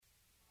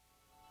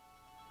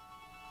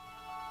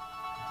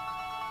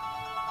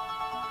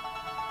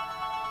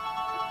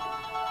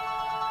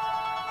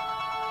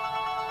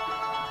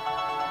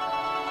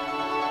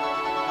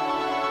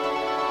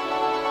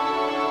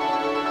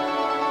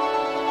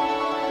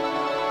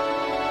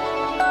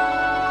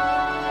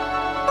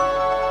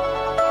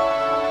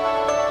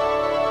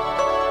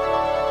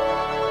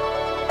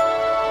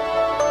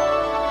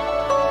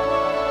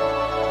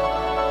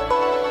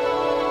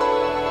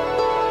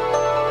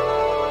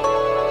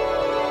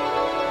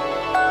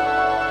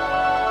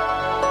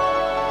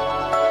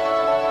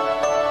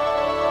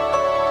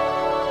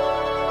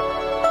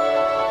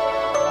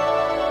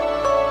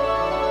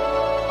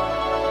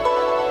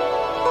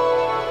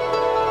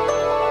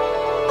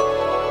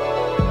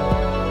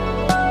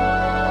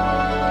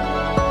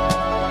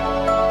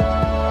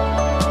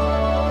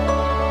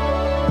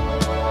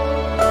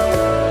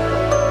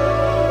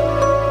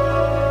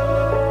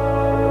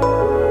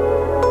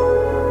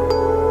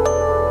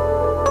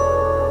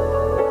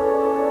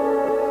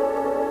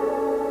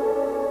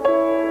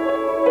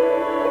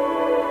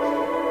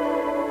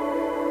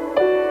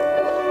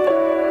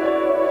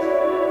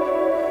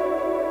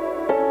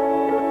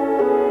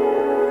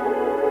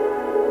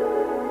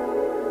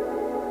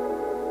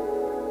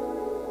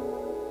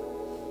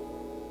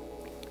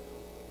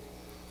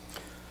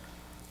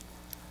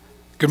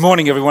Good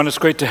morning, everyone. It's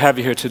great to have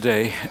you here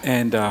today,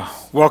 and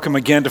welcome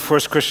again to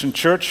First Christian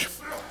Church.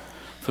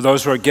 For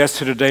those who are guests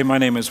here today, my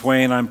name is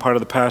Wayne. I'm part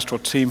of the pastoral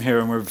team here,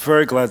 and we're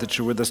very glad that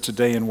you're with us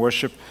today in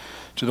worship.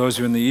 To those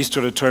who are in the East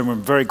Auditorium, we're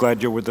very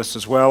glad you're with us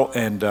as well,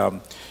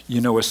 and you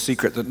know a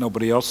secret that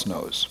nobody else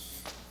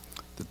knows,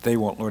 that they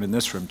won't learn in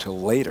this room till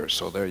later,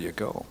 so there you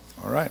go.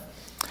 All right.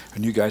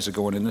 And you guys are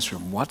going in this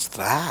room. What's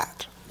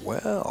that?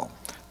 Well,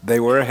 they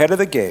were ahead of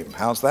the game.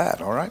 How's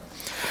that? All right.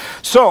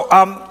 So,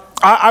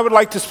 I would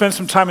like to spend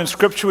some time in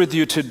Scripture with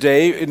you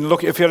today. And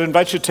look, if I'd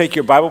invite you to take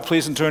your Bible,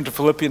 please, and turn to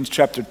Philippians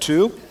chapter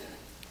 2.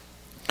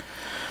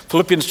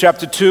 Philippians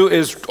chapter 2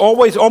 is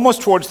always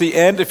almost towards the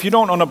end. If you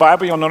don't own a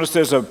Bible, you'll notice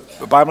there's a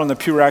Bible on the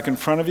pew rack in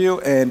front of you.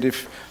 And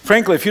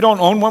frankly, if you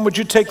don't own one, would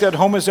you take that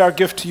home as our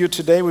gift to you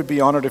today? We'd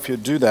be honored if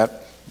you'd do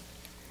that.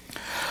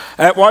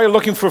 While you're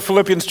looking for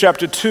Philippians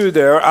chapter 2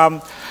 there,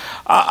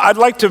 I'd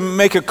like to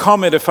make a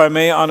comment, if I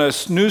may, on a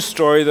news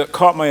story that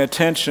caught my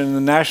attention in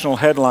the national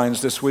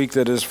headlines this week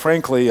that is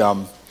frankly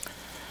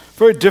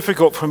very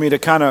difficult for me to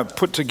kind of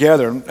put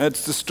together.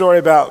 It's the story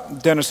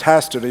about Dennis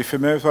Hastert. Are you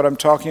familiar with what I'm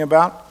talking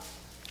about?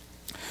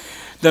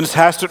 Dennis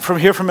Hastert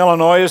from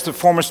Illinois is the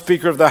former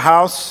Speaker of the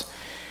House,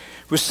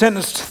 was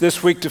sentenced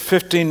this week to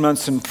 15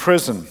 months in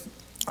prison.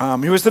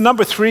 He was the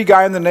number 3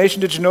 guy in the nation.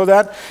 Did you know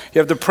that? You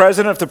have the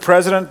president. If the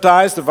president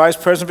dies, the vice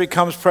president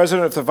becomes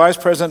president. If the vice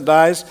president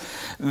dies,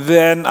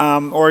 then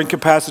or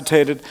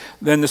incapacitated,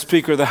 then the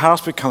Speaker of the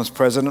House becomes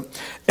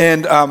president.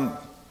 And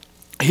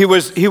he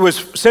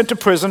was sent to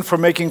prison for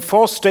making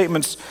false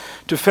statements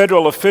to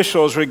federal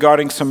officials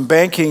regarding some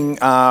banking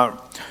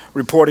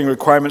reporting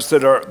requirements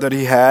that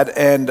he had,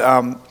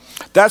 and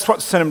that's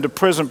what sent him to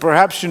prison.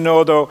 Perhaps you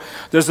know, though,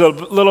 there's a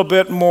little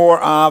bit more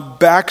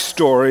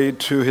backstory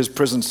to his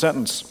prison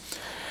sentence.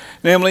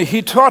 Namely,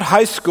 he taught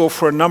high school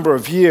for a number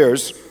of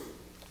years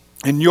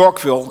in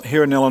Yorkville,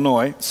 here in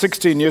Illinois,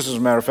 16 years as a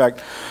matter of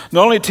fact,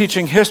 not only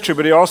teaching history,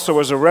 but he also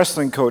was a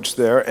wrestling coach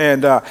there,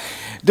 and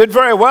did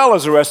very well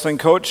as a wrestling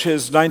coach.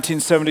 His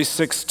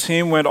 1976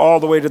 team went all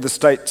the way to the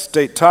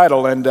state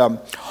title, and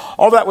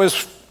all that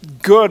was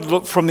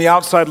good from the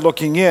outside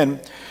looking in.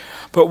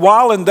 But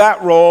while in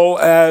that role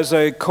as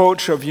a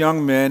coach of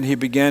young men, he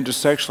began to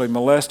sexually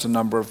molest a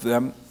number of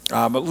them,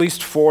 at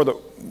least 4 that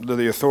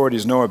the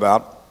authorities know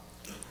about.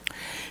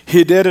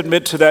 He did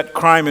admit to that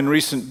crime in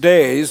recent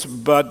days,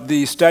 but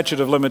the statute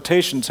of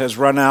limitations has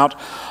run out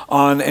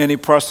on any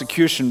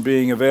prosecution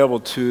being available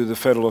to the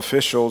federal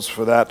officials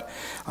for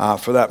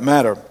that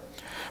matter.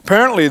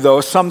 Apparently,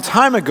 though, some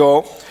time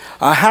ago,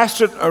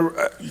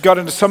 Hastert got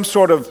into some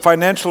sort of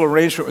financial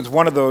arrangement with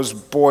one of those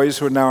boys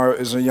who now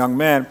is a young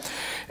man,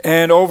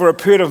 and over a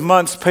period of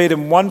months paid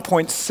him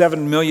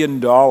 $1.7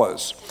 million.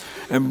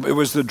 And it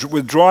was the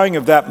withdrawing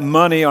of that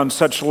money on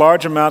such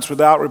large amounts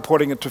without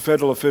reporting it to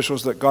federal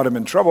officials that got him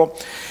in trouble.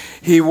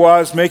 He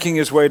was making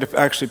his way to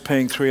actually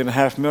paying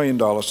 $3.5 million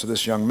to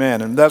this young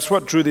man. And that's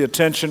what drew the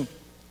attention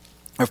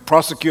of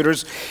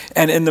prosecutors.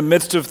 And in the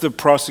midst of the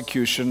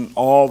prosecution,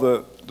 all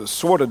the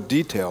sordid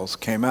details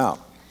came out.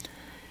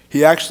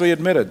 He actually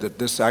admitted that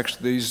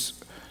these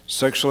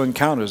sexual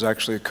encounters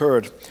actually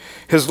occurred.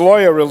 His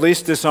lawyer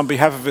released this on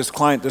behalf of his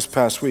client this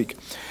past week.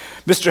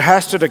 Mr.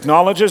 Hastert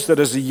acknowledges that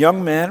as a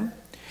young man,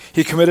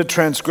 he committed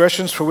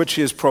transgressions for which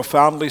he is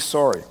profoundly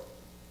sorry.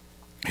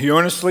 He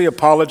earnestly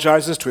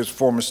apologizes to his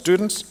former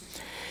students,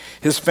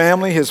 his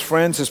family, his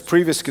friends, his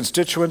previous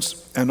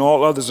constituents, and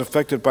all others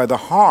affected by the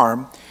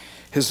harm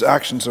his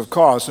actions have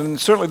caused. And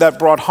certainly that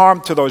brought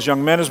harm to those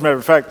young men. As a matter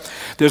of fact,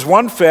 there's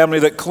one family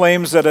that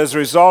claims that as a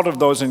result of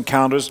those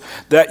encounters,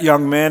 that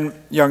young man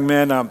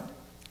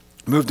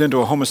moved into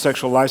a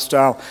homosexual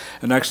lifestyle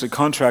and actually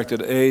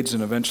contracted AIDS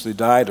and eventually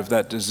died of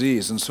that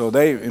disease. And so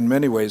they, in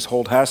many ways,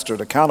 hold Hastert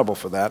accountable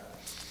for that.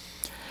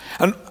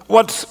 And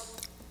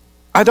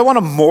I don't want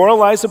to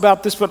moralize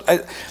about this,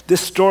 but this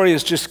story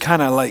is just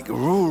kind of like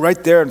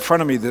right there in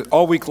front of me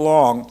all week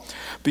long,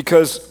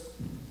 because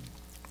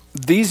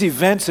these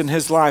events in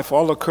his life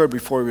all occurred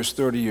before he was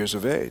 30 years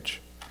of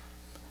age.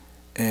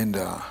 And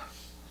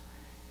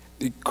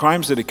the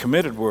crimes that he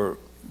committed were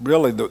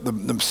really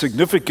the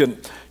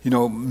significant,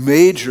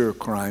 major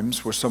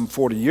crimes were some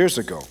 40 years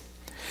ago.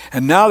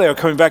 And now they are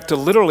coming back to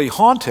literally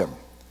haunt him.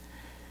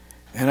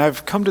 And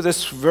I've come to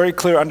this very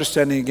clear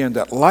understanding again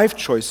that life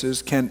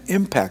choices can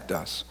impact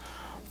us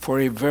for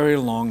a very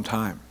long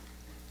time.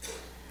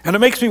 And it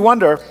makes me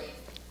wonder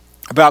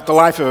about the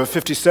life of a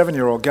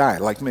 57-year-old guy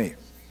like me.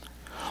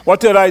 What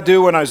did I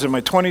do when I was in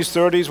my 20s,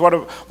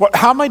 30s?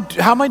 How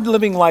am I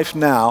living life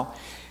now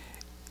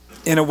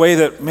in a way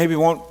that maybe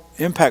won't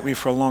impact me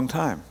for a long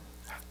time?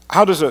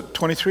 How does a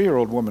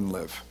 23-year-old woman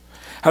live?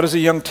 How does a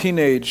young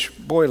teenage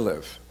boy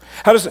live?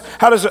 How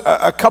does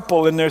a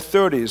couple in their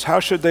 30s, how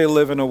should they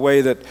live in a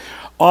way that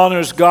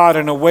honors God,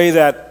 in a way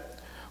that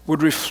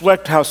would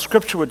reflect how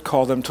Scripture would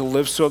call them to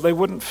live, so they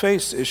wouldn't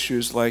face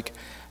issues like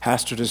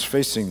Hastert is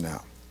facing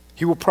now?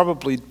 He will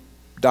probably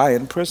die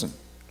in prison,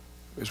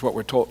 is what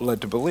we're led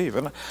to believe.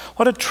 And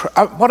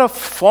what a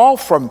fall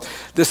from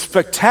this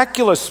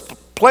spectacular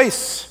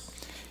place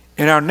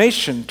in our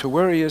nation to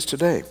where he is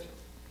today.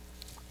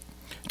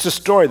 It's a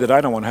story that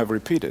I don't want to have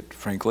repeated,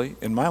 frankly,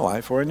 in my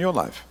life or in your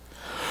life.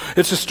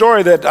 It's a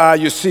story that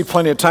you see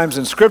plenty of times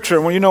in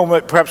Scripture,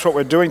 and perhaps what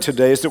we're doing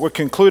today is that we're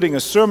concluding a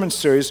sermon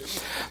series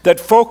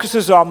that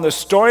focuses on the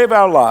story of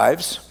our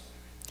lives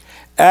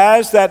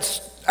as that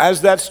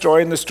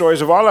story and the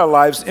stories of all our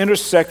lives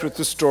intersect with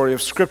the story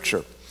of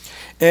Scripture.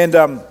 And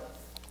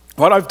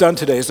what I've done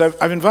today is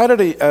I've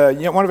invited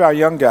one of our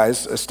young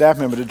guys, a staff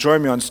member, to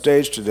join me on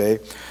stage today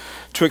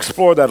to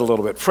explore that a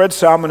little bit. Fred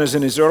Salmon is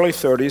in his early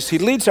 30s. He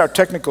leads our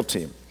technical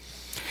team.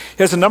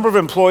 He has a number of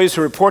employees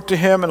who report to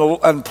him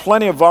and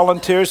plenty of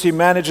volunteers. He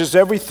manages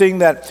everything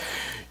that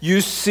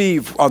you see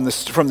from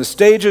the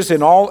stages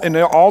in all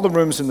the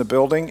rooms in the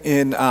building,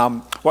 in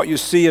what you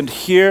see and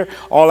hear,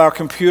 all our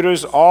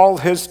computers. All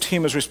his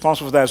team is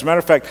responsible for that. As a matter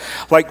of fact,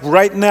 like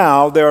right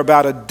now, there are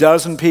about a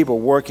dozen people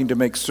working to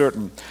make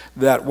certain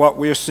that what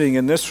we're seeing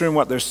in this room,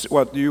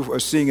 what you are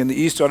seeing in the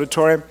East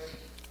Auditorium,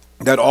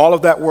 that all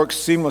of that works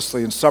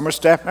seamlessly. And some are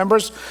staff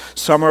members,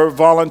 some are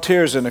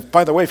volunteers. And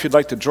by the way, if you'd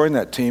like to join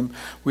that team,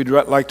 we'd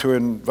like to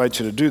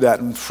invite you to do that.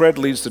 And Fred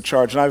leads the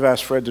charge, and I've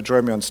asked Fred to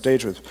join me on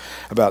stage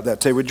about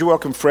that today. Would you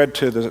welcome Fred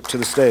to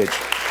the stage?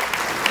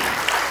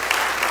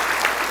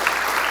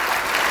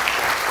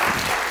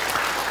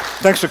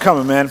 Thanks for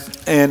coming, man.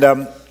 And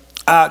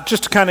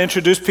just to kind of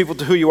introduce people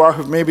to who you are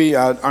who maybe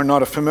are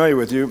not familiar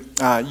with you,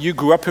 you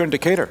grew up here in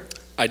Decatur.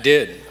 I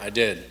did.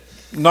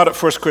 Not at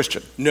First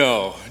Christian?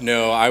 No.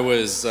 I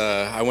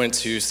went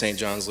to St.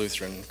 John's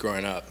Lutheran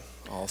growing up,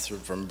 all through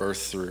from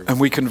birth through. And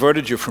we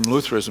converted you from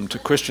Lutheranism to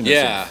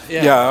Christianism.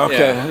 Yeah.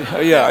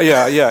 Okay.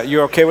 Yeah.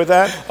 You're okay with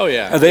that? Oh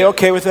yeah. Are they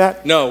okay with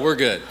that? No, we're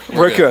good.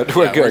 We're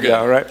good. Yeah,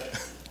 all right.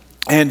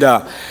 And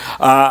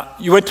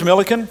you went to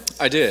Milliken?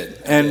 I did.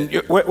 And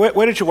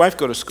where did your wife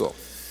go to school?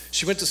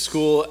 She went to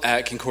school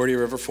at Concordia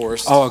River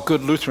Forest. Oh, a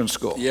good Lutheran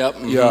school. Yep.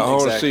 Yeah.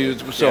 Exactly.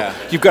 So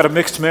you've got a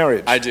mixed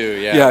marriage. I do.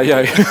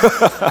 Yeah.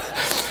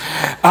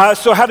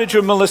 So how did you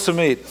and Melissa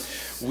meet?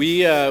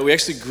 We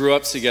actually grew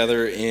up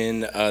together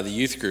in the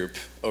youth group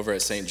over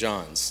at St.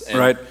 John's. And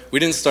right. We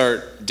didn't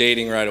start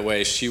dating right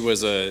away. She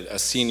was a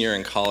senior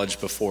in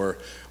college before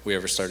we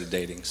ever started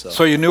dating.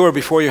 So you knew her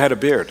before you had a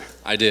beard?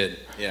 I did.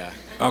 Yeah.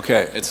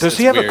 Okay. Does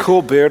he have a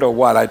cool beard or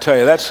what? I tell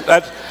you, that's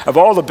of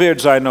all the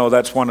beards I know,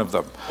 that's one of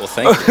them. Well,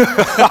 thank you.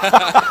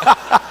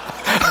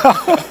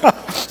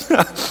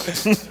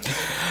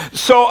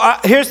 So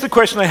here's the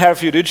question I have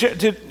for you. Did you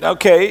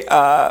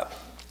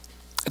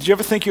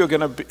ever think you were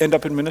going to end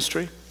up in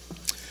ministry?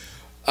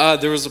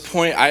 There was a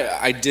point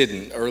I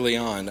didn't early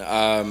on.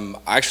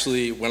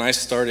 Actually, when I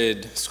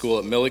started school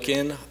at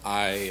Milliken,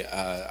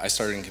 I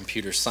started in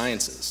computer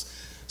sciences.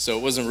 So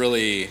it wasn't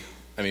really,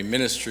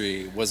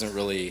 ministry wasn't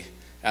really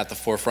at the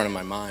forefront of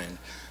my mind.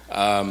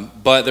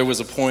 But there was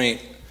a point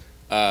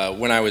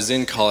when I was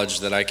in college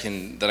that I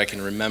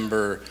can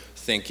remember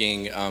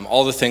thinking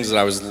all the things that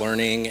I was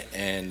learning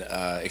and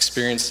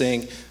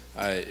experiencing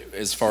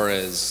as far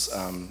as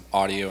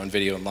audio and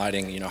video and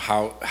lighting.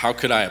 How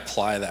could I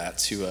apply that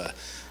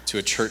to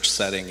a church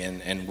setting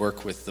and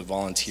work with the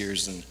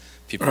volunteers and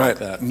people like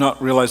that.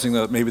 Not realizing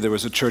that maybe there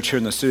was a church here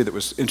in the city that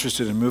was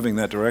interested in moving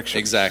that direction.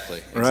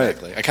 Exactly. Right.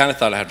 I kind of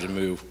thought I had to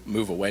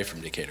move away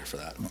from Decatur for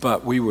that.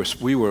 But we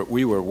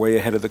were way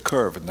ahead of the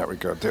curve in that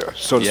regard there,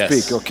 so to Yes.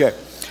 speak. Okay.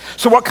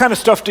 So what kind of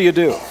stuff do you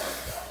do?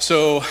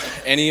 So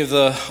any of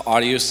the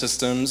audio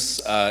systems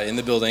in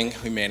the building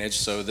we manage.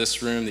 So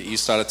this room, the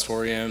East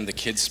Auditorium, the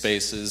kids'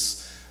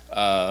 spaces,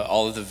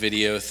 all of the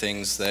video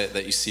things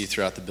that you see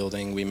throughout the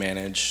building we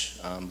manage,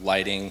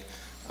 lighting,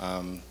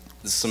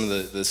 some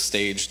of the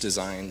stage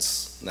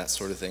designs, and that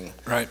sort of thing.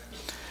 Right.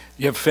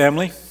 You have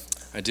family?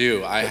 I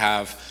do. I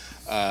have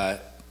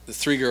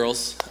 3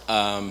 girls.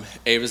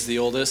 Ava's the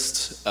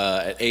oldest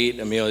at 8,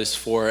 Amelia's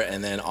 4,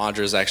 and then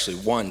Audra's actually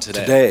 1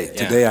 today.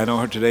 Today, I know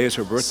her. Today is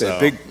her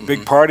birthday. So,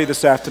 big party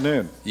this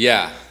afternoon.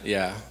 Yeah.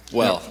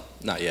 Well,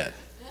 not yet.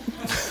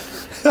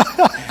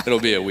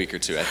 It'll be a week or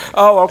 2, I think.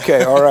 Oh,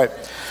 okay, all right.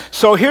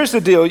 So here's the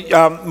deal.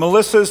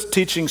 Melissa's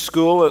teaching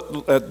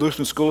school at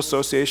Lutheran School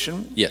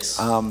Association. Yes.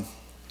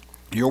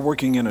 You're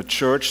working in a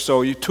church,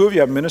 so you 2 of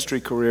you have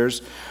ministry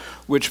careers,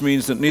 which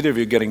means that neither of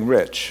you are getting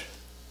rich.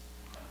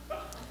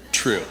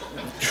 True,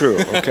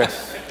 okay.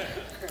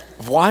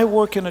 Why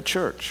work in a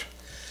church?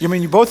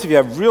 Both of you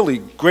have really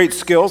great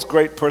skills,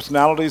 great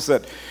personalities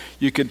that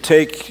you could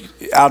take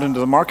out into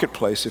the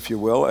marketplace, if you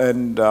will,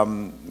 and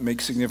make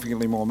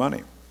significantly more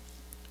money.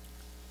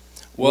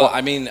 Well,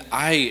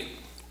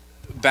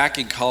 back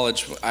in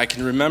college, I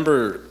can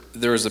remember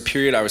there was a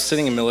period I was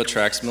sitting in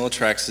Millitrax.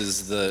 Millitrax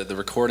is the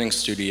recording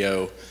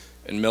studio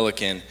in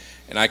Milliken,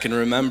 and I can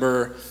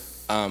remember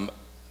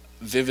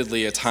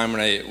vividly a time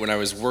when I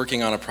was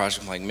working on a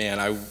project. I'm like,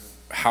 man,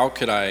 how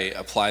could I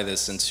apply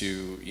this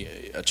into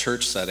a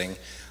church setting?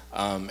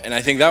 And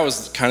I think that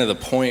was kind of the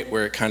point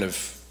where it kind of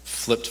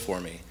flipped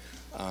for me.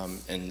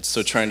 And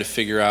so trying to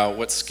figure out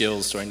what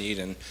skills do I need,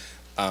 and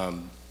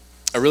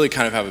I really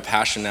kind of have a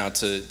passion now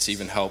to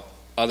even help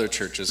other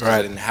churches because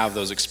I didn't have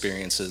those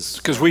experiences.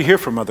 Because we hear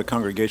from other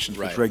congregations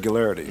with Right.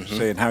 regularity Mm-hmm.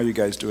 saying, how are you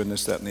guys doing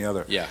this, that, and the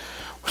other? Yeah.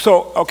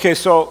 So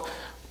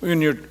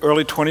in your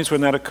early 20s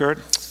when that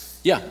occurred?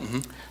 Yeah. Mm-hmm.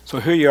 So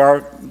here you are,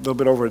 a little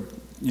bit over,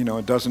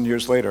 a dozen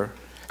years later.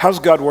 How's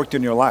God worked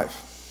in your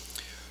life?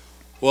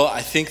 Well,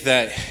 I think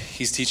that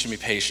he's teaching me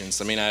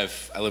patience. I mean, I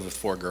live with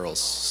 4 girls,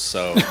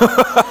 so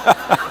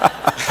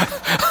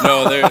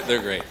no,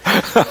 they're great.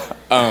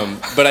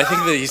 But I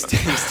think that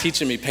he's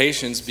teaching me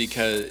patience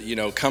because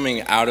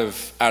coming out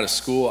of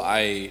school,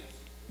 I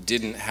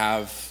didn't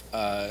have.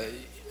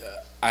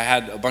 I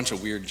had a bunch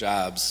of weird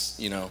jobs,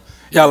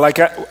 Yeah, like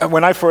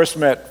when I first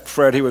met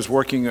Fred, he was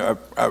working a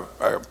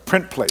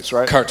print place,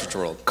 right? Cartridge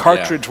World.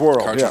 Cartridge World.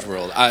 Cartridge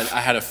World.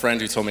 I had a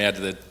friend who told me I had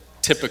the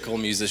typical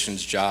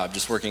musician's job,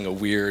 just working a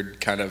weird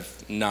kind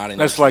of not in.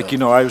 That's like,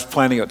 I was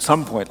planning at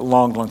some point, a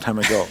long, long time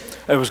ago,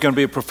 I was going to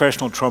be a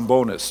professional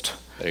trombonist.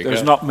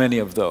 There's not many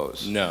of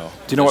those. No.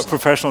 Do you know what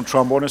professional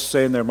trombonists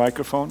say in their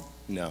microphone?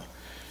 No.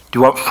 Do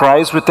you want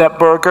fries with that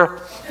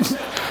burger?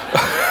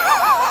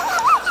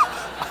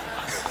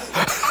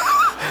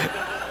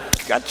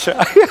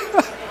 Gotcha.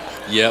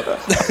 Yep.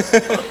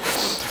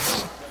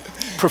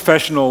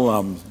 Professional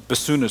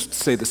bassoonists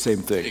say the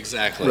same thing.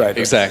 Exactly. Right.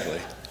 Exactly.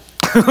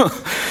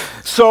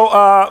 So,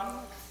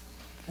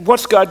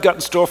 what's God got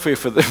in store for you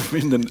for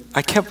the?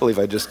 I can't believe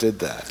I just did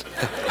that.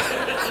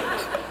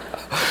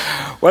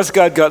 What's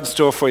God got in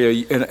store for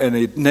you in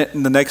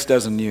the next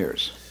dozen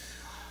years?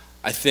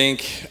 I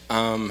think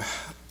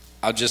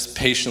I'll just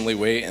patiently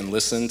wait and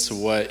listen to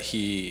where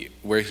he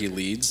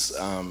leads.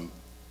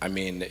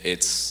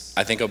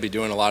 I think I'll be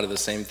doing a lot of the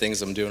same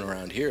things I'm doing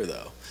around here,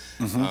 though.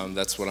 Mm-hmm.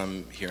 That's what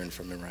I'm hearing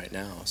from him right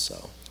now.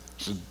 So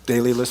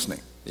daily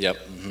listening. Yep.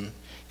 Mm-hmm.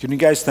 Can you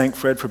guys thank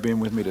Fred for being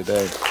with me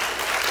today?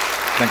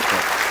 Thanks,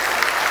 Fred.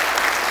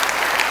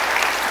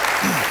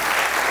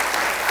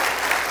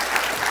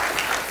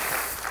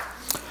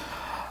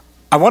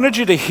 I wanted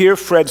you to hear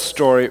Fred's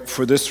story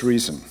for this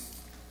reason.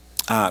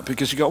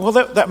 Because you go, well,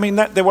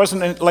 there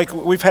wasn't any, like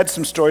we've had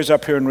some stories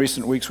up here in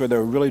recent weeks where they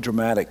were really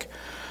dramatic.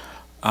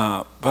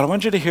 But I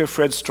want you to hear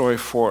Fred's story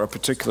for a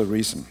particular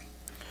reason.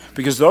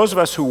 Because those of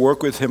us who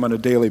work with him on a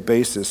daily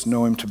basis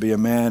know him to be a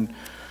man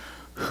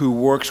who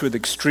works with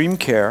extreme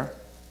care,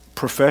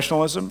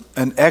 professionalism,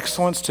 and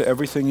excellence to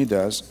everything he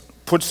does.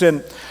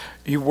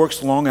 He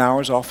works long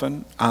hours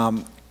often.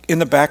 In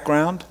the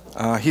background,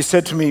 he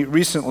said to me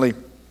recently,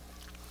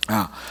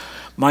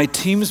 my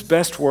team's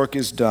best work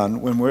is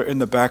done when we're in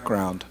the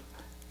background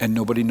and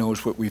nobody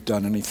knows what we've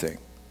done anything.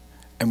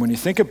 And when you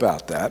think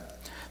about that,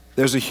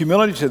 there's a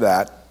humility to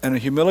that and a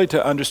humility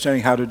to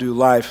understanding how to do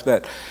life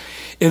that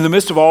in the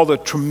midst of all the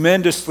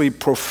tremendously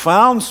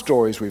profound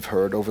stories we've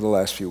heard over the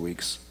last few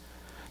weeks,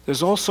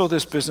 there's also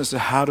this business of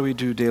how do we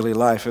do daily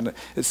life. And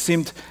it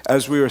seemed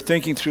as we were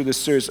thinking through this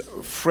series,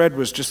 Fred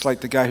was just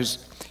like the guy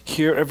who's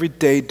here every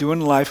day doing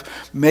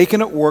life,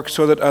 making it work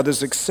so that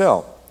others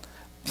excel.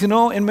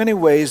 In many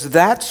ways,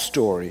 that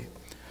story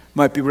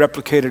might be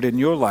replicated in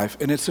your life,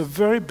 and it's a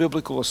very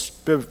biblical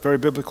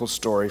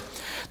story.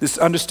 This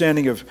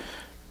understanding of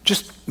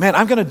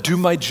I'm going to do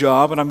my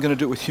job, and I'm going to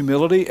do it with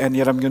humility, and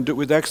yet I'm going to do it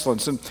with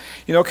excellence. And,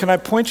 can I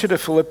point you to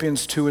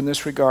Philippians 2 in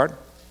this regard?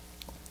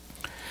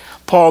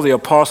 Paul, the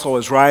apostle,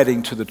 is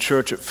writing to the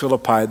church at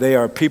Philippi. They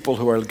are people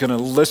who are going to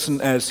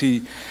listen as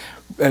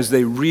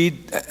they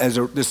read,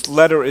 this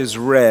letter is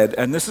read,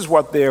 and this is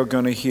what they are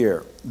going to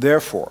hear.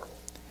 Therefore,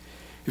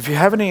 if you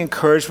have any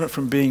encouragement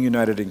from being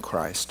united in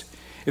Christ,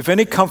 if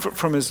any comfort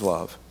from his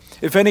love,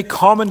 if any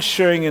common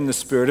sharing in the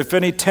Spirit, if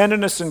any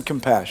tenderness and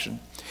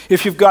compassion,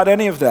 if you've got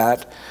any of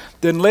that,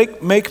 then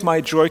make my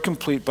joy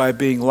complete by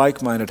being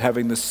like-minded,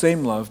 having the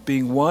same love,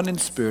 being one in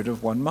spirit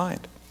of one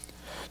mind.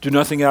 Do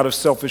nothing out of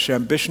selfish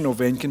ambition or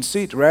vain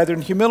conceit. Rather,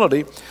 in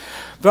humility,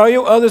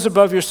 value others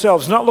above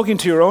yourselves, not looking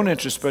to your own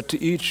interests, but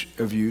to each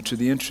of you to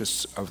the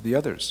interests of the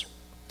others.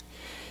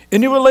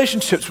 In your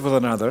relationships with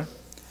one another,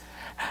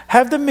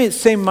 have the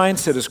same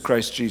mindset as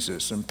Christ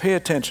Jesus. And pay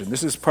attention,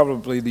 this is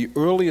probably the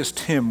earliest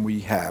hymn we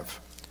have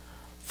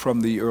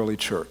from the early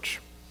church,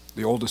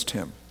 the oldest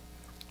hymn.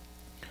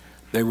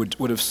 They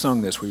would have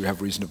sung this, we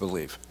have reason to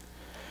believe.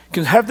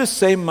 Can have the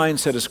same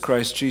mindset as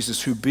Christ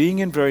Jesus, who being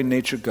in very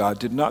nature God,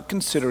 did not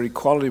consider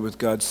equality with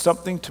God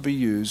something to be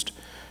used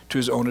to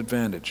his own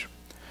advantage.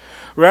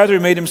 Rather, he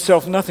made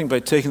himself nothing by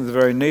taking the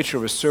very nature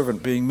of a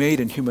servant, being made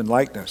in human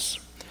likeness.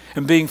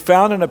 And being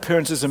found in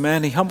appearance as a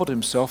man, he humbled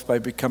himself by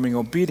becoming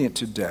obedient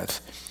to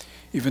death,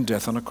 even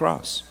death on a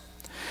cross.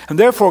 And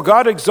therefore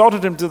God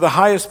exalted him to the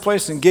highest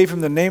place and gave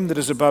him the name that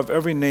is above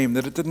every name,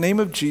 that at the name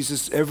of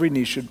Jesus every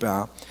knee should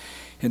bow,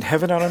 in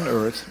heaven and on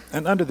earth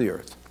and under the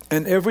earth,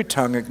 and every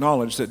tongue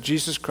acknowledge that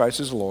Jesus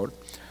Christ is Lord,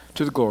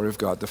 to the glory of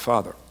God the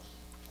Father.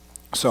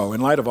 So,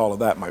 in light of all of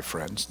that, my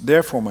friends,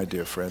 therefore, my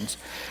dear friends,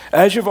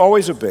 as you've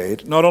always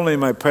obeyed, not only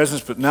in my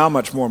presence, but now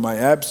much more in my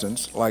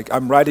absence, like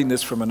I'm writing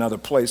this from another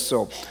place,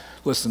 so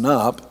listen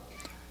up,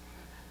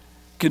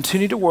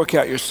 continue to work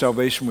out your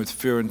salvation with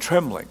fear and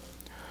trembling.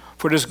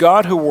 For it is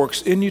God who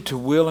works in you to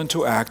will and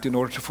to act in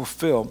order to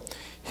fulfill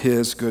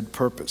his good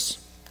purpose.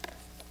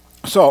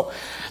 So,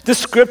 this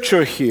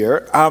scripture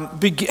here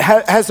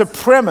has a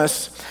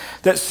premise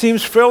that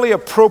seems fairly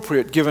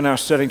appropriate given our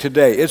setting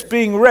today. It's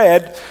being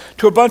read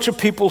to a bunch of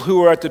people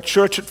who are at the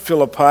church at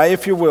Philippi,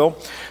 if you will,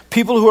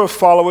 people who are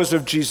followers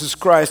of Jesus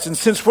Christ. And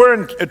since we're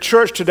in a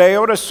church today, I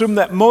would assume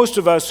that most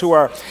of us who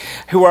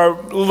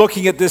are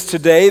looking at this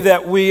today,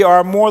 that we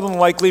are more than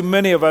likely,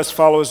 many of us,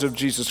 followers of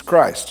Jesus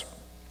Christ.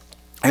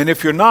 And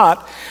if you're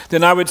not,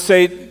 then I would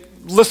say,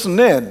 listen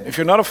in, if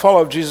you're not a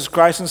follower of Jesus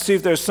Christ, and see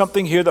if there's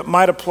something here that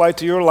might apply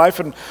to your life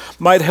and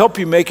might help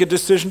you make a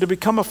decision to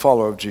become a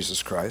follower of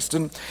Jesus Christ.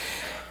 And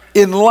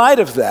in light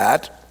of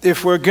that,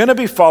 if we're going to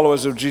be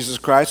followers of Jesus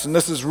Christ, and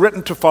this is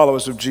written to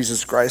followers of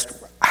Jesus Christ,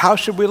 how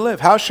should we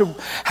live? How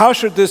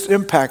should this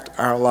impact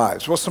our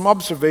lives? Well, some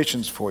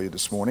observations for you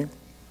this morning.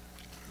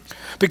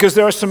 Because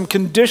there are some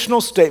conditional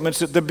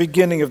statements at the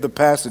beginning of the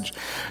passage.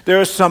 There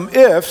are some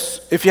ifs.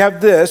 If you have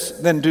this,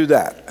 then do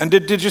that. And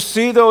did you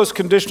see those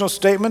conditional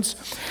statements?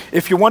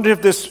 If you wonder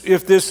if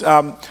this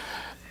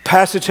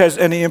passage has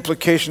any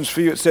implications for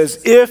you, it says,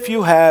 if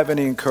you have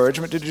any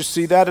encouragement. Did you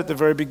see that at the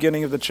very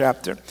beginning of the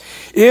chapter?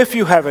 If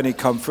you have any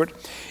comfort,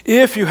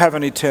 if you have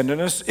any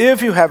tenderness,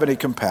 if you have any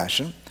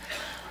compassion,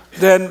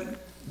 then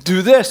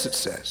do this, it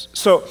says.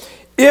 So,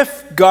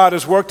 if God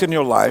has worked in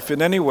your life in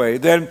any way,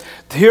 then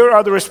here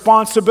are the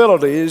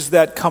responsibilities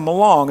that come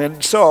along.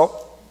 And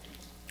so,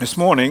 this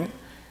morning,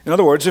 in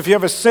other words, if you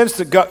have a sense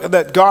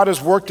that God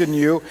has worked in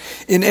you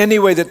in any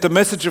way, that the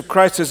message of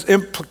Christ has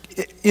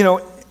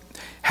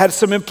had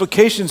some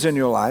implications in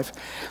your life,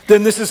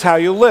 then this is how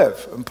you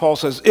live. And Paul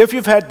says, if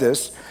you've had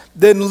this,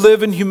 then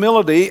live in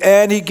humility.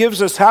 And he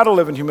gives us how to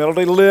live in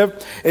humility,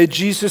 live a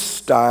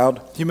Jesus-styled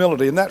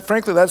humility. And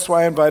frankly, that's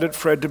why I invited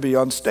Fred to be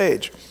on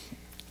stage.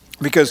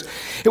 Because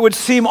it would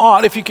seem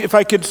odd, if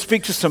I could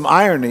speak to some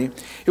irony,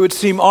 it would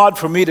seem odd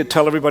for me to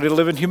tell everybody to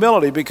live in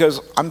humility because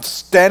I'm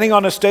standing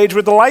on a stage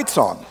with the lights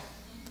on.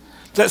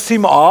 Does that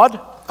seem odd?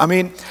 I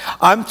mean,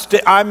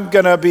 I'm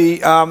going to be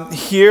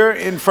here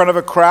in front of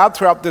a crowd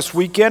throughout this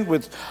weekend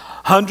with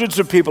hundreds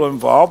of people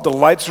involved. The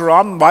lights are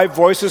on. My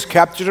voice is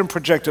captured and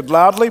projected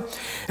loudly.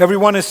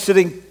 Everyone is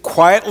sitting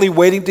quietly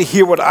waiting to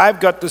hear what I've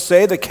got to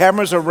say. The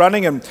cameras are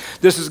running, and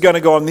this is going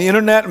to go on the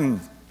internet,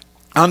 and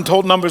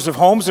untold numbers of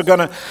homes are going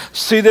to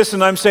see this,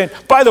 and I'm saying,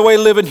 by the way,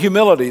 live in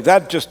humility.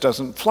 That just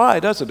doesn't fly,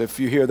 does it,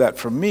 if you hear that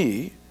from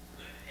me?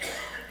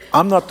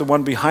 I'm not the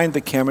one behind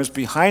the cameras,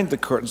 behind the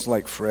curtains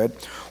like Fred,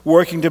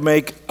 working to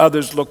make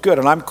others look good.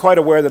 And I'm quite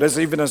aware that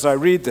even as I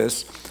read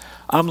this,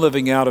 I'm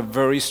living out a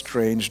very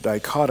strange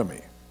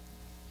dichotomy.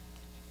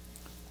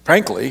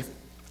 Frankly,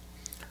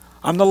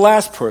 I'm the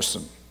last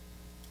person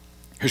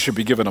who should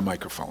be given a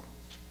microphone.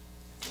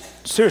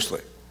 Seriously.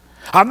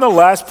 I'm the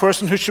last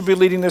person who should be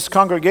leading this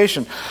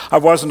congregation. I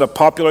wasn't a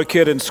popular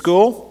kid in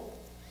school.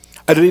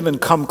 I didn't even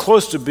come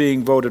close to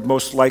being voted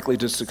most likely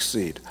to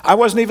succeed. I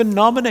wasn't even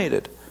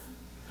nominated.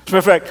 As a matter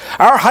of fact,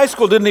 our high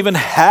school didn't even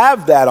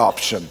have that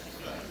option.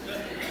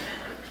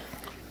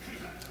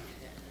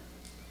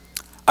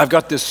 I've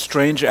got this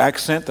strange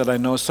accent that I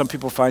know some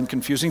people find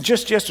confusing.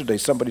 Just yesterday,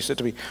 somebody said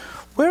to me,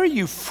 "Where are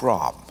you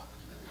from?"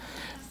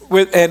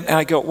 And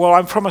I go, "Well,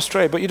 I'm from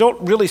Australia, but you don't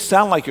really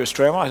sound like you're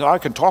Australian." I said, "I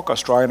can talk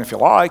Australian if you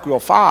like,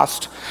 real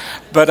fast."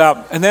 But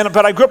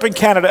I grew up in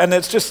Canada, and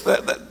it's just,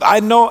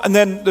 I know, and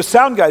then the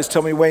sound guys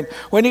tell me, Wayne,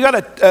 when you got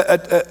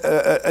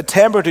a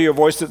timbre to your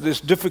voice that is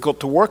difficult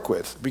to work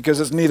with, because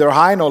it's neither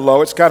high nor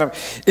low, it's kind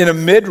of in a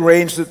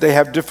mid-range that they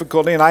have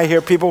difficulty, and I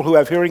hear people who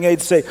have hearing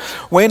aids say,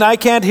 "Wayne, I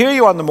can't hear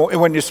you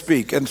when you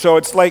speak." And so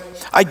it's like,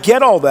 I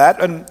get all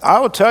that, and I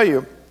will tell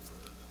you,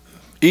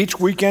 each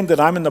weekend that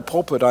I'm in the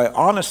pulpit, I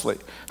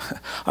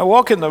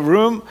walk in the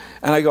room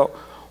and I go,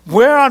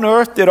 where on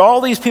earth did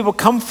all these people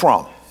come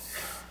from?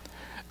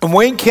 And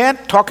Wayne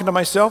Kent, talking to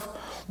myself,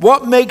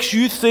 what makes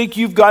you think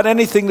you've got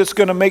anything that's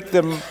going to make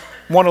them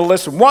want to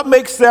listen? What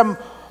makes them,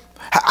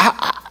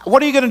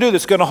 what are you going to do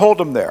that's going to hold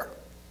them there?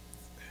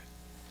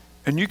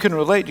 And you can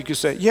relate. You can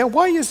say, yeah,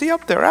 why is he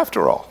up there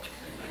after all?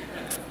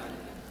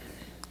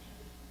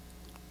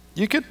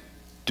 You could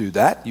do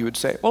that. You would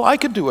say, well, I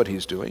could do what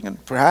he's doing,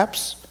 and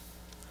perhaps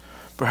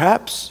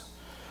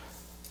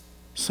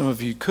some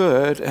of you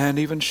could and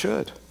even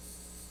should.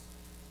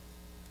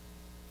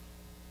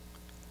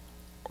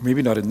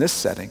 Maybe not in this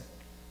setting.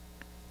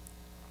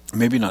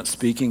 Maybe not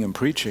speaking and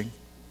preaching.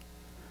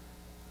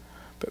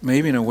 But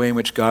maybe in a way in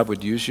which God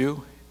would use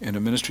you in a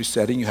ministry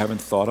setting you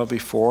haven't thought of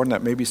before, and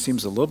that maybe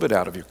seems a little bit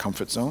out of your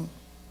comfort zone.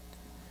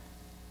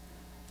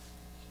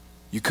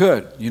 You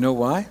could. You know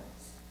why?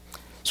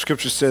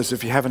 Scripture says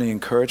if you have any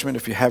encouragement,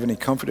 if you have any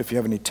comfort, if you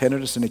have any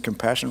tenderness, any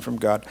compassion from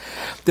God,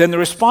 then the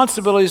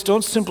responsibilities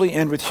don't simply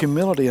end with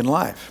humility in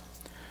life.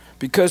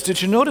 Because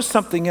did you notice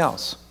something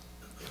else?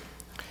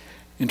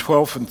 In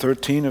 12 and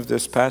 13 of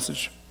this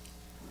passage,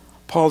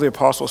 Paul the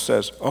Apostle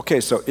says,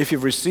 okay, so if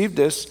you've received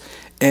this,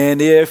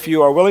 and if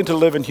you are willing to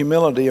live in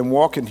humility and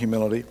walk in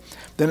humility,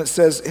 then it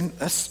says in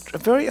a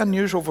very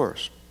unusual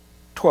verse,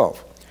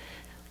 12,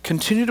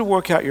 continue to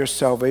work out your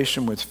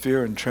salvation with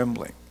fear and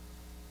trembling.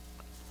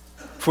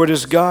 For it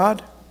is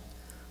God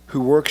who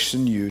works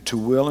in you to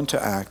will and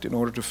to act in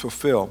order to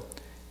fulfill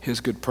his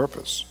good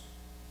purpose.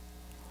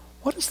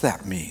 What does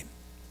that mean?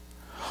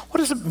 What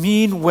does it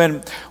mean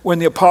when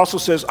the apostle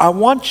says, I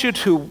want you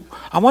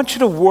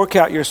to work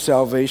out your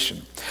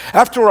salvation?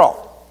 After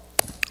all,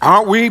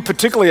 aren't we,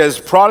 particularly as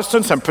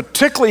Protestants, and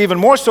particularly even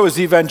more so as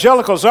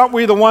evangelicals, aren't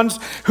we the ones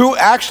who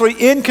actually,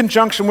 in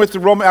conjunction with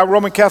our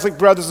Roman Catholic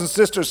brothers and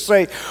sisters,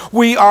 say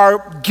we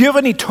are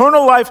given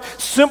eternal life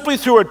simply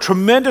through a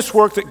tremendous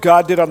work that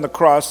God did on the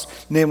cross,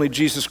 namely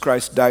Jesus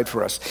Christ died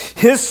for us.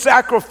 His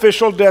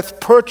sacrificial death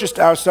purchased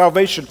our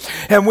salvation.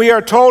 And we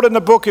are told in the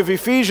book of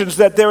Ephesians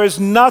that there is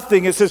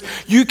nothing, it says,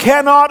 you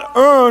cannot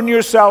earn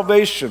your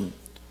salvation.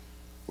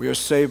 We are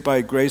saved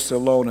by grace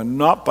alone and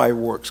not by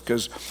works,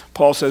 because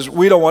Paul says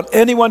we don't want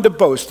anyone to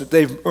boast that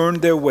they've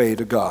earned their way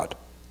to God.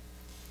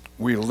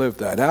 We live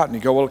that out. And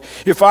you go, well,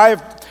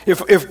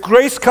 if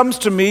grace comes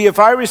to me, if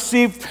I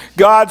receive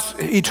God's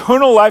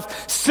eternal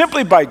life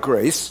simply by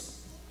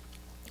grace,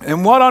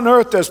 and what on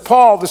earth does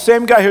Paul, the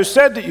same guy who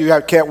said that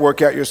you can't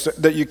work out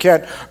that you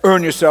can't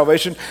earn your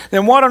salvation,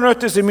 then what on earth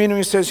does he mean when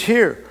he says,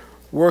 here,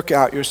 work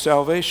out your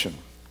salvation?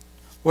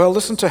 Well,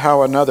 listen to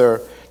how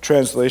another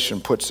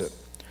translation puts it.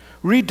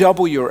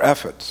 Redouble your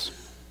efforts.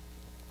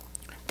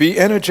 Be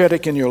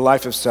energetic in your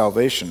life of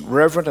salvation,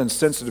 reverent and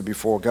sensitive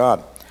before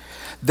God.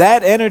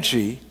 That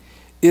energy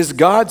is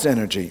God's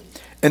energy,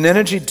 an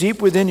energy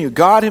deep within you,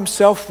 God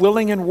himself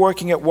willing and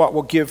working at what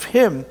will give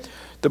him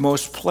the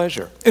most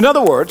pleasure. In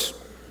other words,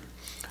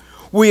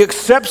 we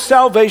accept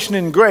salvation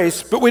in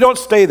grace, but we don't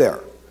stay there.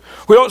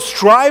 We don't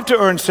strive to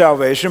earn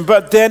salvation,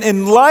 but then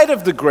in light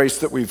of the grace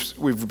that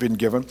we've been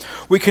given,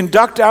 we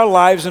conduct our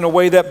lives in a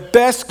way that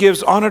best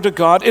gives honor to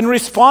God in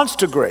response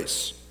to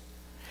grace.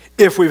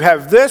 If we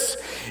have this,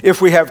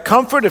 if we have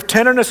comfort, if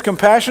tenderness,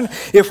 compassion,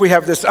 if we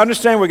have this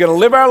understanding we're going to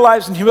live our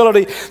lives in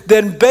humility,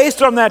 then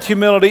based on that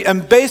humility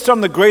and based on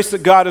the grace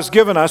that God has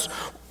given us,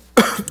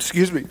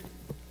 excuse me,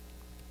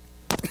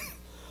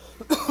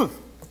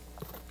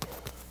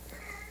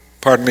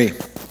 pardon me,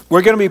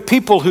 we're going to be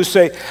people who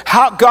say,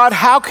 God,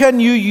 how can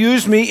you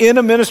use me in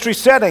a ministry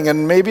setting?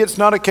 And maybe it's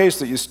not a case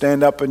that you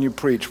stand up and you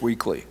preach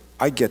weekly.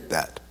 I get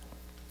that.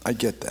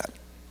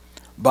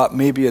 But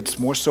maybe it's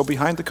more so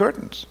behind the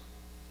curtains.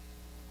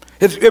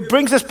 It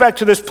brings us back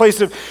to this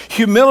place of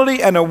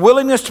humility and a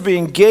willingness to be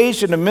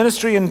engaged in a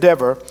ministry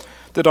endeavor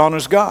that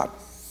honors God.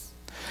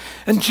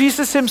 And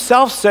Jesus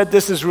himself said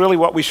this is really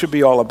what we should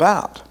be all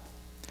about.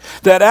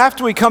 That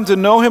after we come to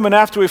know him and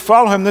after we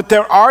follow him, that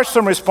there are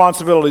some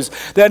responsibilities.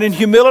 That in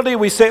humility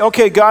we say,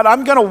 okay, God,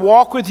 I'm going to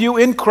walk with you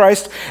in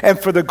Christ, and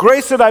for the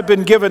grace that I've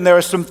been given, there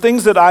are some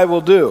things that I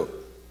will do.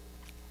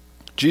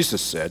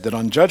 Jesus said that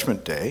on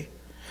Judgment Day,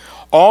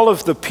 all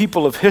of the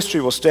people of history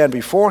will stand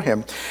before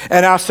him,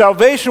 and our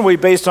salvation will be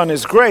based on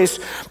his grace,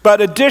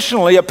 but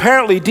additionally,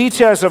 apparently,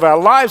 details of our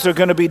lives are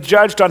going to be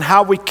judged on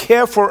how we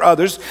care for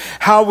others,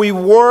 how we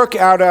work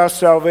out our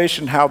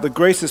salvation, how the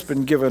grace that's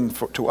been given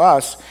to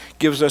us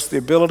gives us the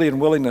ability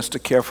and willingness to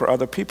care for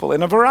other people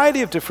in a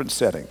variety of different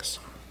settings.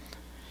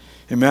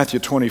 In Matthew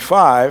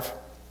 25,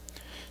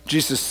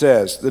 Jesus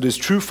says that his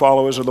true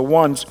followers are the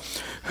ones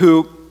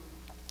who,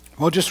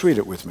 well, just read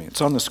it with me. It's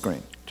on the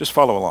screen. Just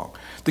follow along.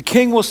 The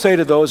king will say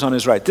to those on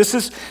his right, this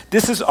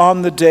is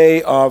on the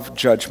day of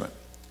judgment.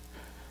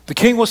 The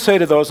king will say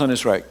to those on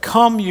his right,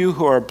 come you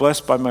who are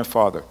blessed by my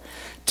Father.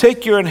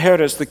 Take your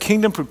inheritance, the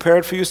kingdom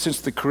prepared for you since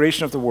the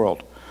creation of the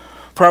world.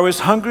 For I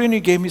was hungry and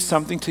you gave me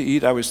something to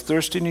eat. I was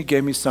thirsty and you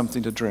gave me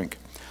something to drink.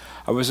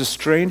 I was a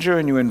stranger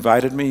and you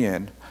invited me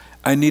in.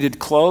 I needed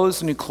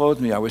clothes and you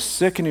clothed me. I was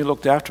sick and you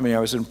looked after me. I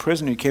was in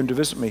prison and you came to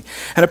visit me.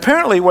 And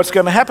apparently what's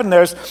going to happen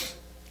there is,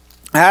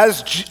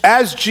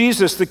 as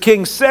Jesus, the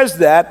king, says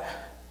that,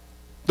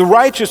 the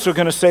righteous are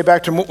going to say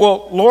back to him,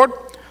 well, Lord,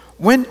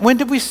 when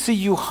did we see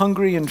you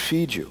hungry and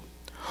feed you?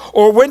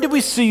 Or when did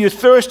we see you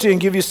thirsty and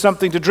give you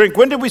something to drink?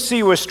 When did we see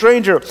you a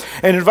stranger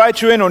and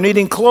invite you in, or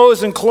needing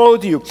clothes and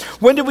clothe you?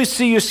 When did we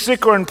see you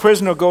sick or in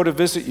prison or go to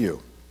visit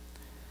you?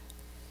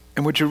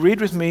 And would you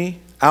read with me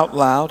out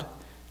loud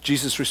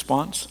Jesus'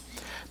 response?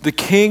 The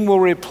king will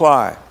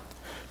reply,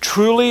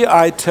 truly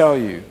I tell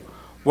you,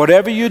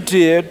 whatever you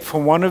did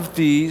for one of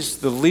these,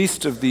 the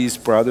least of these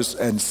brothers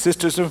and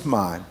sisters of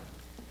mine,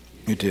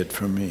 you did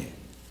for me.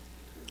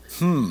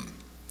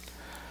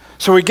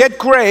 So we get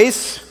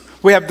grace,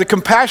 we have the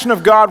compassion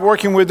of God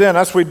working within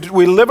us, we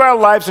live our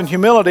lives in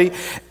humility,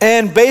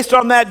 and based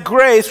on that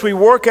grace, we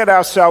work at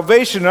our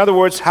salvation. In other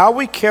words, how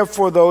we care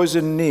for those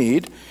in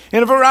need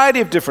in a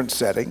variety of different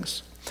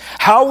settings,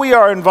 how we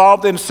are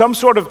involved in some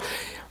sort of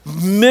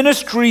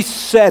ministry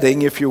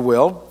setting, if you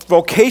will,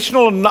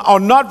 vocational or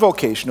not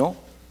vocational,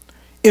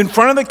 in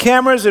front of the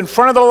cameras, in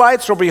front of the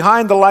lights, or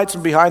behind the lights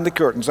and behind the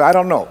curtains. I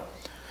don't know.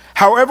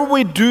 However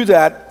we do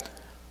that,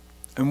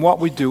 and what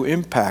we do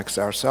impacts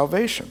our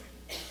salvation.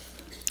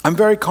 I'm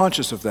very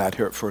conscious of that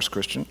here at First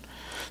Christian.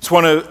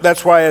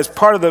 That's why as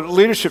part of the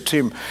leadership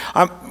team,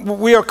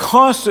 we are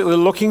constantly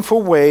looking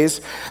for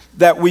ways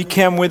that we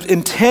can, with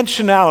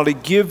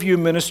intentionality, give you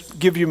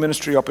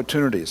ministry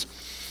opportunities.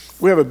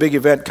 We have a big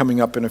event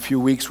coming up in a few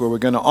weeks where we're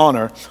going to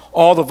honor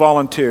all the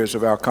volunteers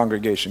of our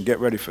congregation. Get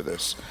ready for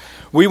this.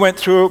 We went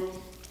through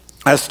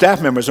as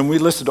staff members, and we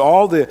listed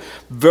all the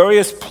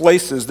various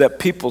places that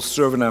people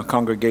serve in our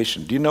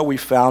congregation. Do you know we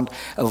found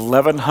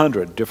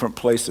 1,100 different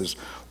places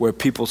where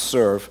people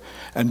serve?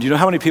 And do you know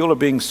how many people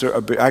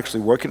are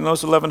actually working in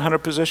those 1,100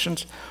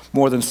 positions?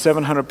 More than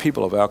 700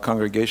 people of our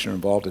congregation are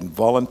involved in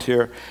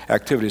volunteer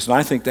activities, and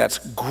I think that's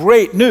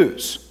great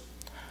news.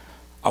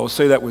 I will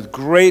say that with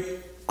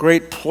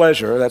great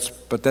pleasure,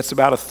 but that's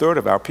about a third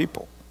of our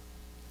people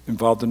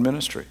involved in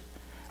ministry.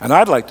 And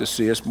I'd like to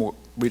see us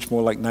reach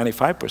more like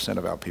 95%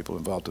 of our people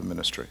involved in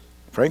ministry,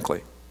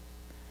 frankly.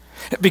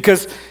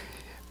 Because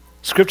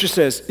Scripture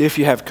says, if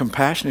you have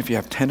compassion, if you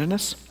have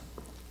tenderness,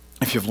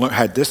 if you've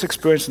had this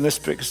experience and this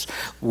experience,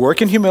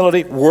 work in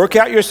humility, work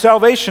out your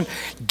salvation,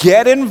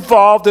 get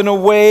involved in a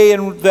way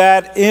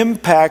that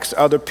impacts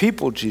other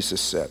people, Jesus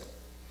said.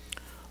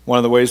 One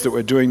of the ways that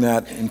we're doing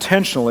that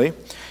intentionally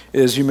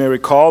is, you may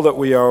recall that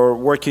we are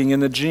working in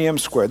the GM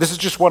Square. This is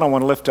just one I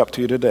want to lift up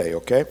to you today,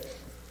 okay?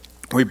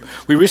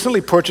 We recently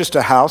purchased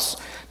a house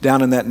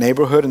down in that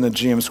neighborhood, in the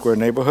GM Square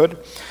neighborhood,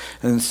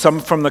 and some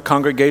from the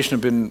congregation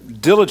have been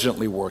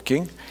diligently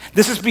working.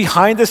 This is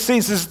behind the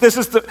scenes. These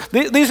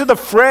are the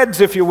Freds,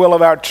 if you will,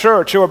 of our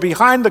church, who are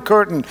behind the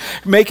curtain,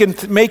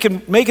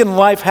 making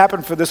life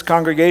happen for this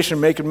congregation,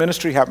 making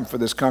ministry happen for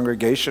this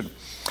congregation.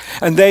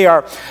 And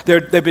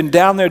they've been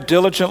down there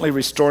diligently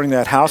restoring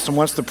that house. And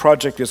once the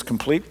project is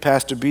complete,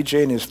 Pastor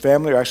BJ and his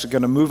family are actually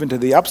going to move into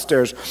the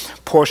upstairs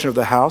portion of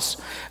the house,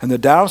 and the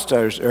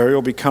downstairs area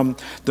will become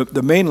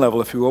the main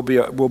level, if you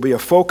will, will be a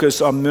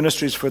focus on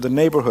ministries for the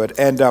neighborhood.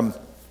 And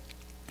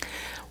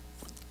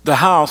the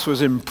house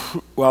was in,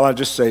 I'll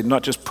just say,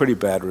 not just pretty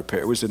bad repair.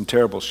 It was in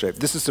terrible shape.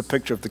 This is a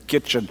picture of the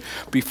kitchen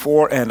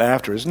before and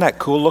after. Isn't that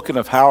cool looking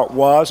of how it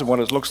was and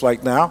what it looks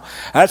like now?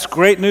 That's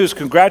great news.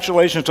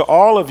 Congratulations to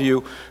all of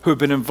you who have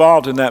been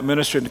involved in that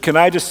ministry. And can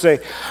I just say,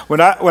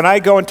 when I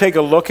go and take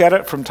a look at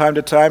it from time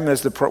to time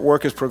as the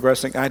work is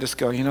progressing, I just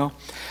go,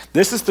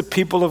 this is the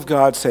people of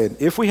God saying,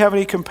 if we have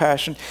any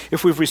compassion,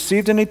 if we've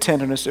received any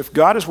tenderness, if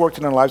God has worked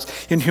in our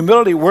lives, in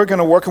humility we're going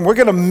to work and we're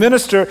going to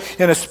minister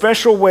in a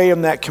special way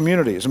in that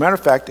community. As a matter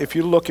of fact, if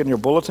you look in your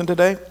bulletin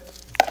today,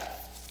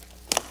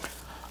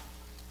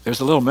 there's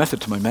a little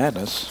method to my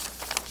madness.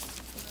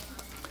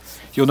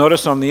 You'll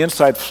notice on the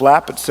inside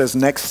flap it says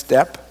next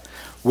step.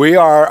 We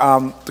are,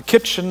 the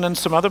kitchen and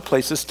some other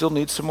places still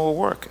need some more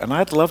work. And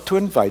I'd love to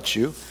invite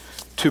you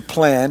to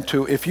plan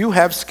to, if you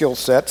have skill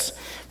sets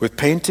with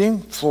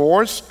painting,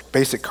 floors,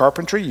 basic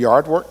carpentry,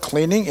 yard work,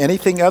 cleaning,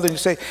 anything other, you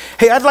say,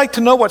 hey, I'd like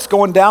to know what's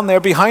going down there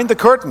behind the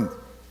curtain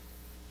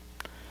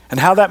and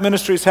how that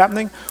ministry is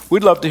happening.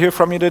 We'd love to hear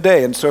from you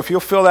today. And so if you'll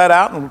fill that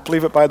out and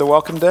leave it by the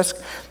welcome desk,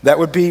 that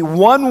would be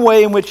one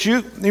way in which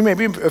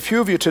maybe a few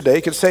of you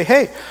today could say,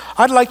 hey,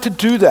 I'd like to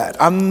do that.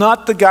 I'm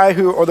not the guy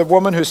or the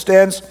woman who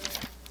stands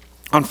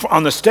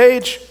on the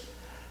stage,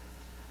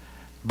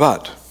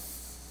 but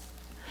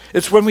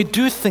it's when we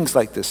do things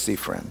like this, see,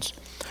 friends.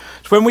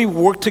 It's when we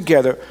work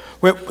together.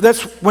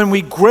 That's when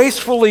we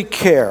gracefully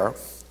care.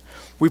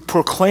 We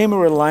proclaim a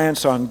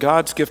reliance on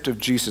God's gift of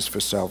Jesus for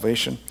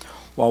salvation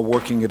while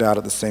working it out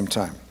at the same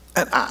time.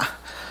 And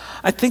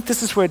I think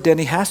this is where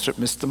Denny Hastrop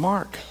missed the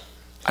mark.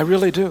 I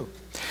really do.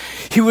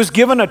 He was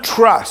given a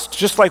trust,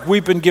 just like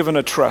we've been given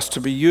a trust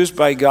to be used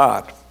by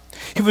God.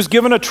 He was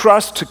given a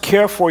trust to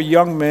care for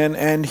young men,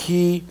 and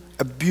he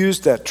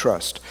abused that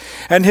trust.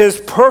 And his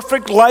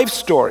perfect life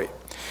story,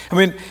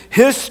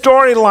 his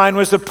storyline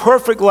was the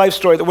perfect life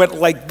story that went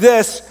like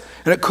this,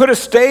 and it could have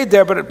stayed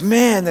there, but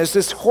there's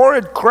this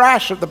horrid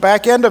crash at the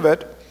back end of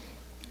it.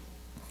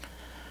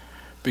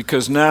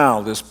 Because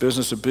now this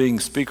business of being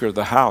Speaker of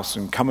the House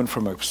and coming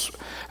from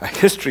a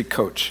history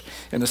coach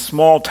in a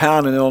small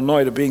town in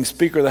Illinois to being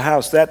Speaker of the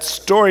House, that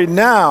story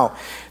now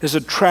is a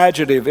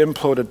tragedy of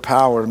imploded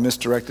power and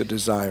misdirected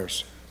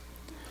desires.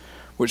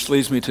 Which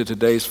leads me to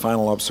today's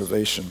final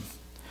observation.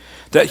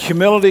 That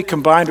humility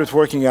combined with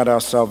working out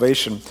our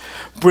salvation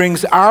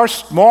brings our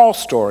small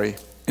story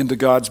into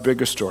God's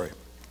bigger story.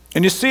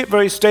 And you see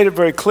it stated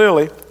very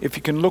clearly, if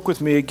you can look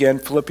with me again,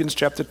 Philippians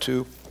chapter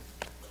 2,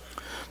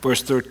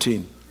 verse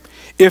 13.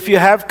 If you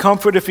have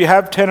comfort, if you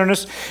have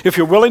tenderness, if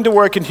you're willing to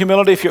work in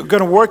humility, if you're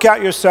going to work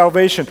out your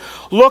salvation,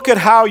 look at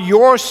how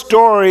your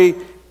story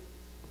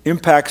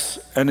impacts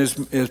and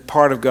is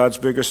part of God's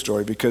bigger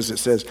story, because it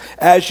says,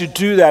 as you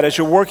do that, as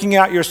you're working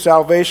out your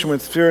salvation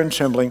with fear and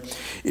trembling,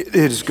 it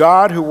is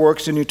God who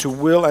works in you to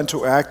will and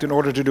to act in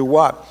order to do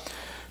what?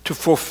 To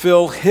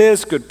fulfill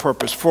his good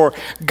purpose, for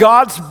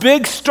God's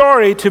big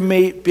story to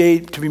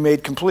be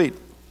made complete.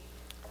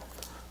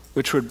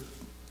 Which would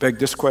beg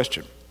this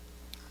question,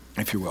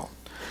 if you will.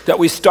 That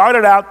we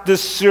started out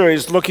this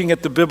series looking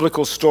at the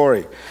biblical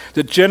story.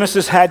 That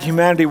Genesis had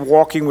humanity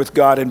walking with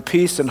God in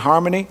peace and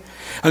harmony,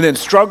 and then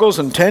struggles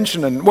and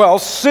tension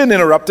and, sin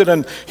interrupted,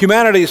 and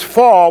humanity's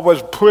fall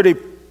was pretty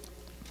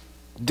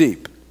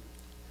deep.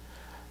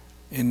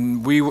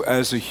 And we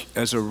as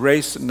a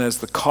race and as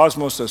the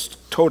cosmos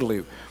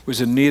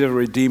was in need of a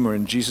Redeemer,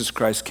 and Jesus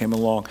Christ came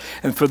along.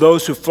 And for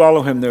those who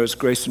follow him, there is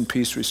grace and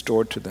peace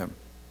restored to them.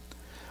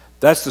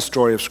 That's the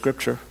story of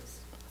Scripture.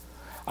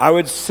 I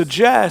would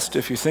suggest,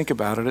 if you think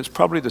about it, it's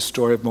probably the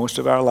story of most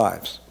of our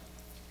lives,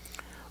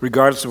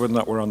 regardless of whether or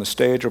not we're on the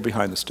stage or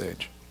behind the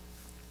stage.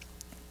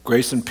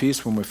 Grace and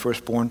peace when we're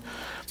first born,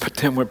 but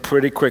then we're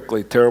pretty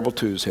quickly, terrible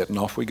twos hit, and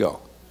off we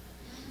go.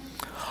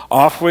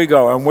 Off we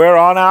go, and we're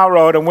on our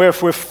road, and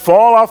if we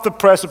fall off the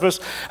precipice,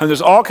 and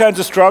there's all kinds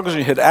of struggles, and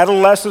you hit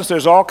adolescence,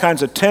 there's all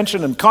kinds of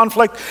tension and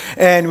conflict,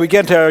 and we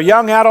get to our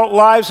young adult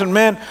lives, and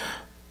man,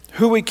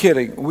 who are we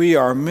kidding? We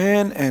are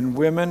men and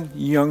women,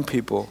 young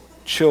people,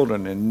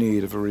 children in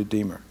need of a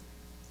Redeemer.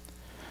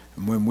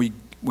 And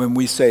when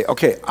we say,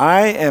 okay,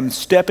 I am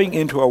stepping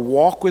into a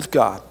walk with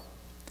God,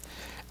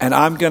 and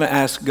I'm going to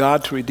ask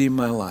God to redeem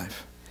my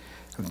life,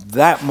 at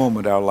that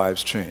moment our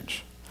lives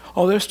change.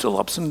 Oh, there's still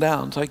ups and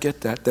downs. I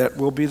get that. That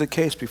will be the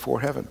case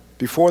before heaven,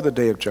 before the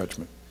day of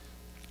judgment.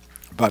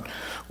 But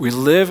we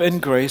live in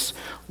grace.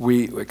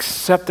 We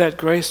accept that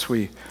grace.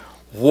 We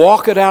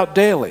walk it out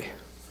daily,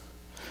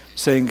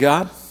 saying,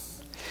 God,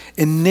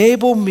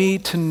 enable me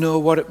to know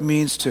what it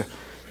means to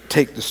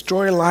take the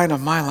storyline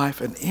of my life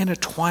and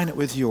intertwine it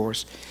with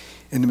yours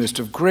in the midst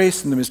of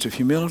grace, in the midst of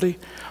humility,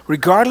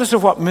 regardless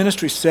of what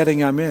ministry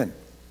setting I'm in,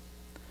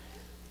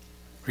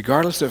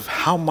 regardless of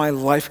how my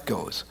life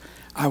goes.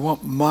 I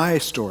want my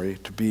story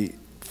to be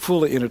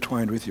fully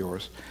intertwined with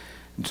yours.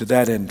 And to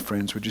that end,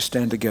 friends, would you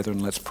stand together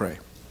and let's pray.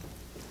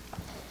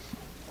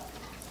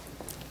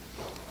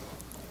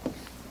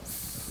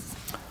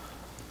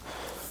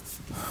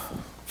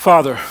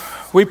 Father,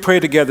 we pray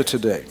together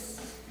today.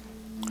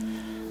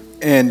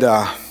 And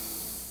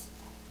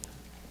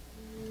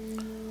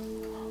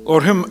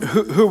Lord,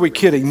 who are we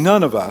kidding?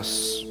 None of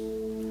us,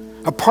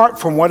 apart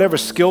from whatever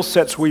skill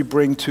sets we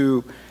bring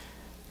to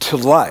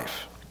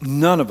life,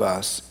 none of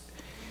us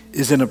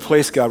is in a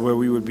place, God, where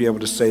we would be able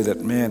to say that,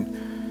 man,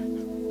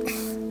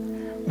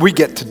 we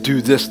get to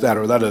do this, that,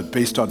 or that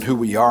based on who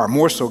we are.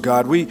 More so,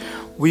 God,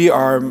 we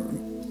are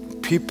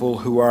people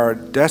who are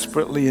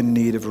desperately in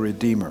need of a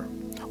Redeemer.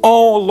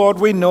 Oh, Lord,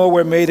 we know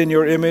we're made in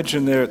your image,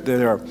 and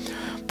there are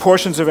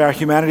portions of our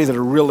humanity that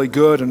are really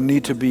good and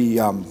need to be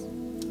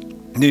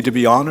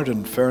honored,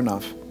 and fair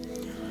enough.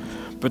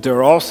 But there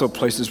are also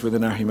places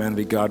within our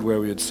humanity, God,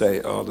 where we would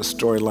say, oh, the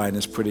storyline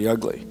is pretty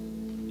ugly.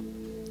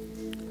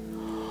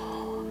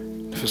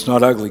 If it's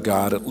not ugly,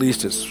 God, at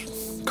least it's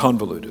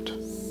convoluted.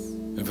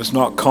 If it's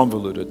not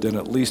convoluted, then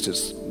at least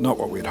it's not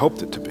what we had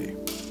hoped it to be.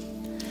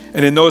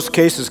 And in those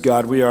cases,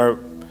 God, we are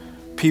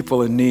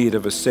people in need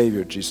of a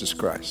Savior, Jesus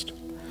Christ.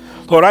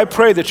 Lord, I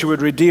pray that you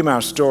would redeem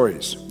our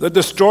stories, that the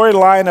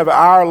storyline of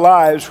our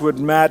lives would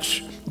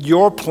match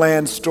your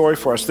planned story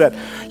for us. That,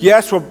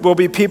 yes, we'll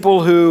be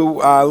people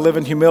who live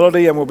in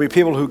humility, and we'll be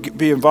people who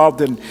be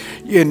involved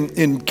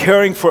in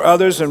caring for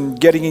others and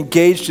getting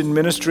engaged in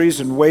ministries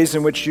and ways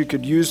in which you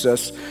could use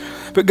us.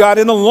 But God,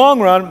 in the long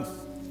run,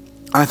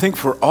 I think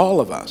for all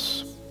of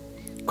us,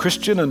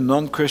 Christian and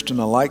non-Christian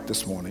alike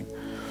this morning,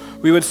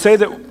 we would say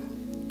that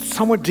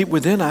somewhere deep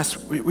within us,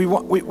 we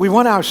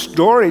want our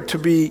story to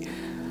be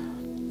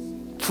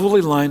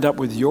fully lined up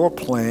with your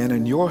plan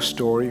and your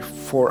story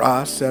for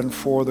us and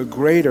for the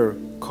greater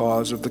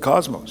cause of the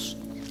cosmos.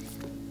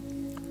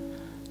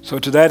 So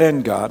to that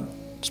end, God,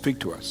 speak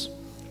to us.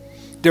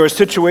 There are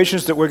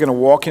situations that we're going to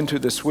walk into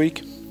this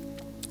week.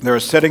 There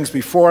are settings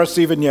before us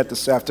even yet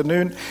this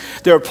afternoon.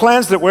 There are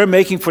plans that we're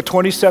making for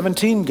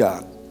 2017,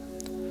 God,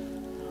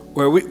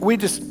 where we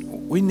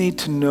need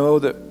to know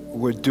that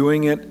we're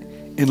doing it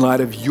in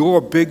light of your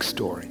big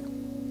story.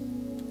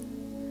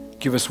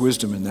 Give us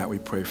wisdom in that, we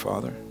pray,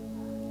 Father.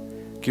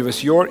 Give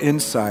us your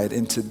insight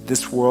into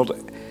this world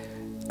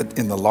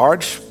in the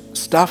large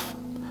stuff,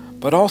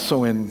 but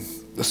also in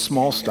the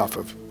small stuff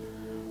of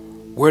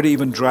where to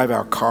even drive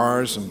our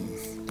cars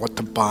and what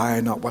to buy,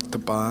 not what to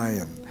buy,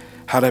 and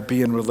how to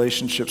be in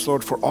relationships.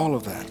 Lord, for all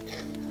of that,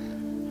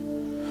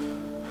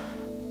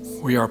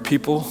 we are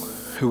people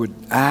who would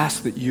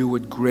ask that you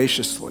would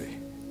graciously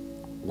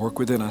work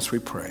within us, we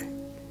pray.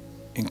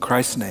 In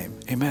Christ's name,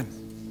 amen.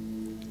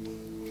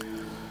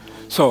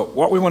 So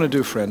what we want to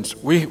do, friends,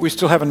 we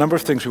still have a number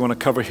of things we want to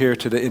cover here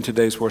today in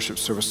today's worship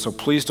service, so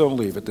please don't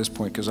leave at this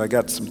point, because I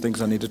got some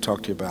things I need to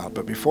talk to you about.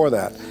 But before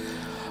that,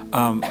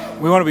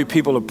 we want to be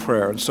people of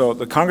prayer. And so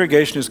the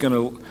congregation is going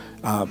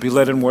to be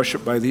led in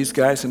worship by these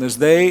guys, and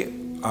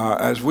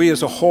as we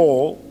as a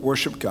whole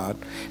worship God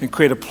and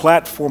create a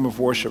platform of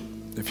worship,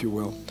 if you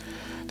will,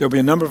 there'll be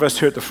a number of us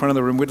here at the front of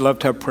the room. We'd love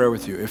to have prayer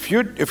with you. If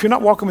you're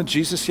not walking with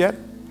Jesus yet,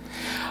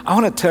 I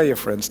want to tell you,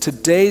 friends,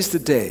 today's the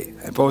day,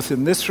 both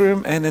in this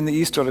room and in the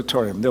East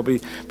Auditorium. There'll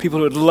be people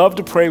who would love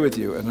to pray with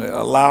you and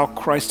allow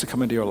Christ to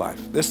come into your life.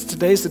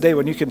 Today's the day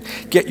when you can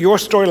get your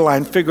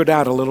storyline figured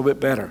out a little bit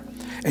better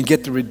and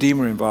get the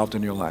Redeemer involved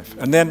in your life.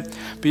 And then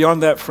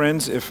beyond that,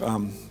 friends, if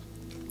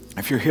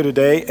you're here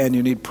today and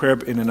you need prayer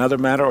in another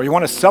matter, or you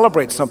want to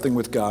celebrate something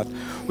with God,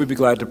 we'd be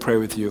glad to pray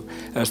with you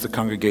as the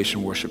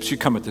congregation worships. You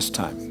come at this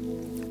time.